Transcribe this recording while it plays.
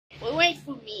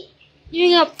You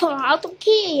know, I don't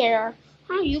care.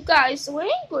 How you guys so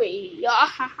angry?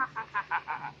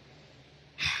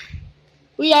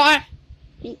 We are.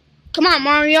 Come on,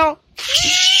 Mario.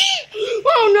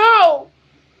 Oh no!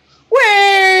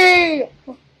 Wait!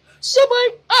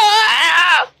 Somebody.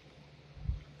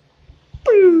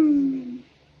 Boom!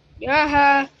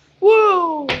 Yeah.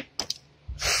 Whoa!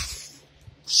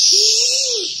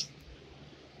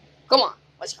 Come on,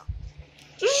 let's go.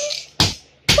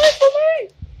 Wait for me!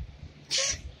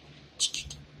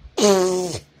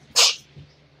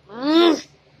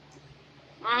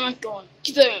 I'm going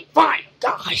to the fine,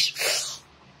 guys.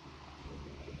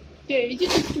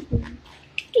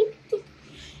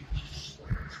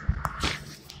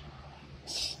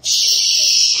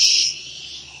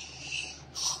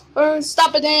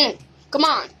 Stop it then. Come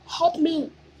on, help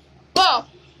me. Go.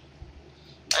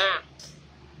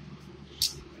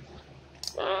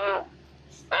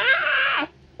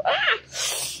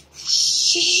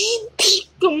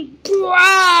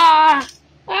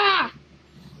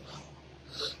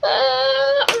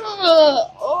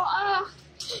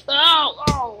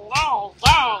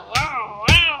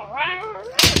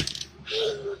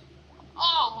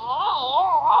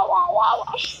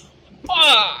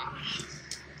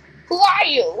 Who are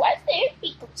you? What are their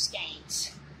people's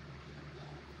games?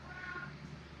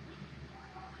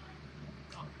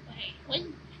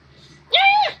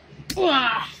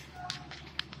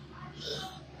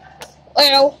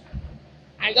 Well,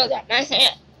 I got that nice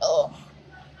hand. Oh.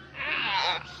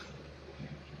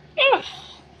 Yeah,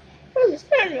 everything is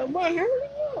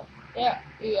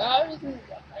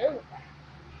everywhere.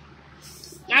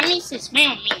 That means it's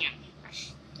Mailman.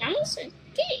 That means it's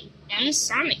Key. That means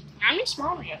Sonic. That means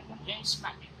Mario. That means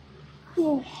Spider.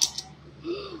 No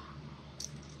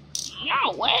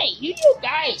way, you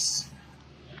guys.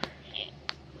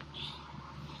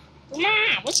 Come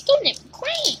on, let's go to the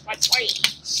queen. Let's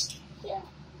please. Yeah.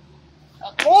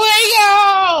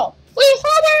 Mario! Wait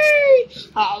for me!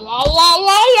 La la la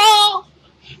la la!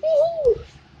 Woohoo!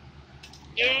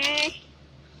 Yeah.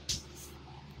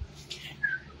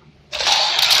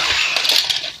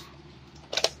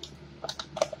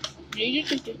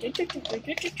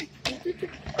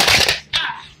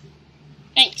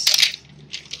 Thanks.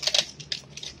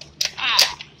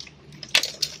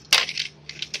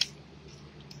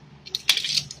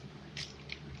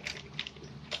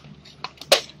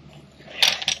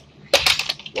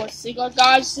 What's the good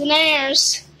guys and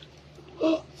airs?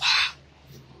 Oh,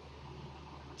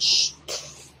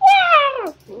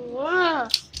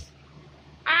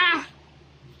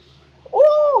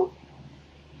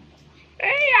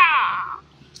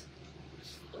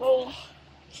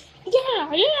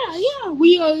 yeah,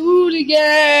 we are good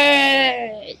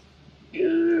again.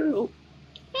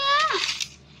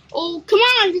 Oh, come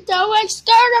on, let's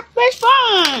start up my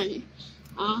fun.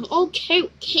 Okay.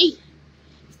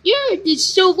 You did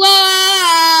so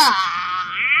well.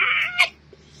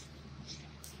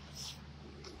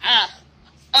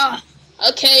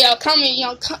 Okay, y'all coming,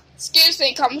 excuse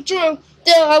me, coming through.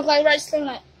 There, I'll go right to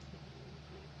that.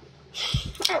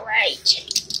 Alright,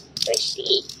 let's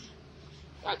see.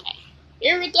 Okay,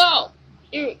 here we go.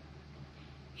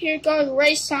 Here goes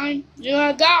race time.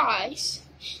 Guys,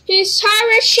 it's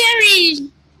Tyra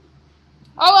Sherry.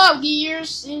 Hello,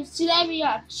 gears. Today we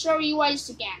have to show you guys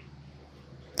again.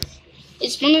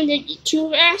 It's one of the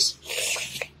two fast.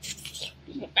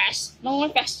 No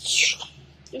one fast.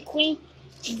 The Queen.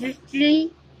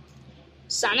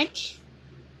 Sonic.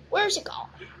 Where's it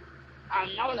going?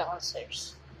 No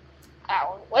downstairs.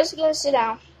 Let's go sit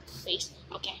down, please.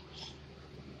 Okay.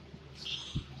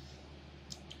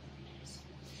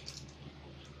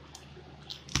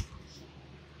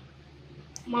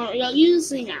 Mario, you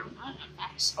sit down.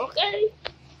 Okay.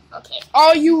 Okay.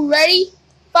 Are you ready?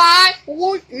 5,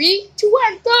 4, 3, 2,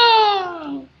 1,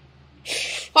 go!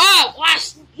 Oh,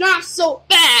 that's not so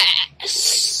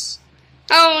fast.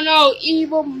 Oh no,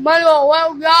 evil Mario,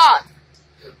 well God.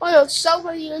 Oh, there's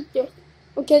somebody in there.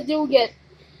 Okay, do it again.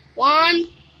 1,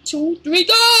 2, 3,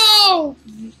 go!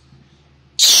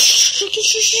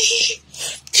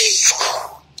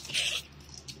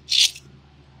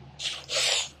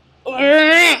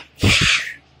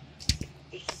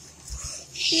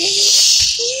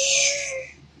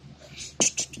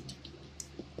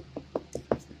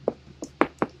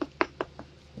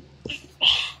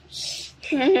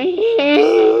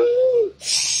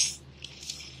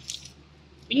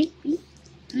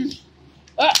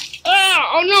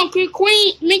 Oh no,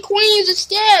 Queen is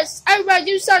upstairs. Everybody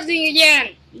do something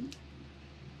again.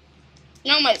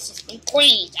 No, my sister,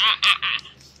 Queen.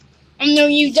 Oh no,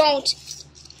 you don't.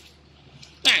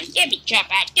 Man, give me Trap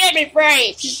Back, give me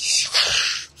free.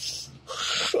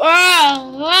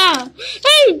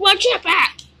 Hey, watch it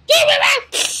back. Give it back.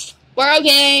 Bro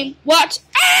game. What?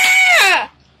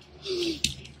 Ah!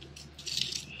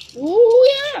 Ooh,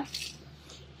 yeah.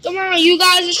 Come on, you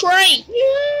guys are straight.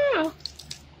 Yeah.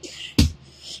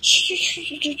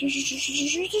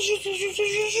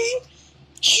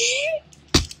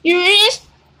 Here it is.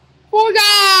 4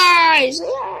 guys.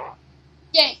 Yeah.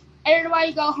 Yeah.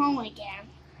 Everybody go home again.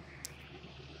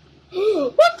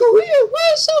 What career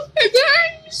was of the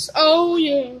games? Oh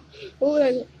yeah. Oh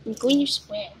yeah. Green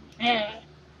square. Yeah.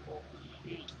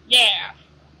 Yeah.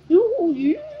 Ooh,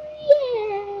 yeah.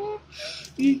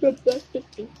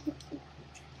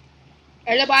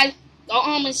 Everybody go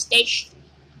home and station.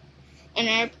 An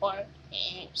airport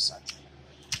and such.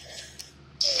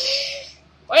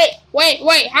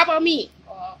 Wait. How about me?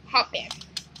 Hop in.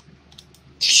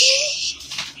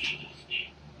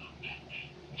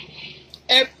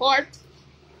 Airport.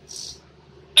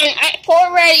 And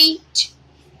airport ready.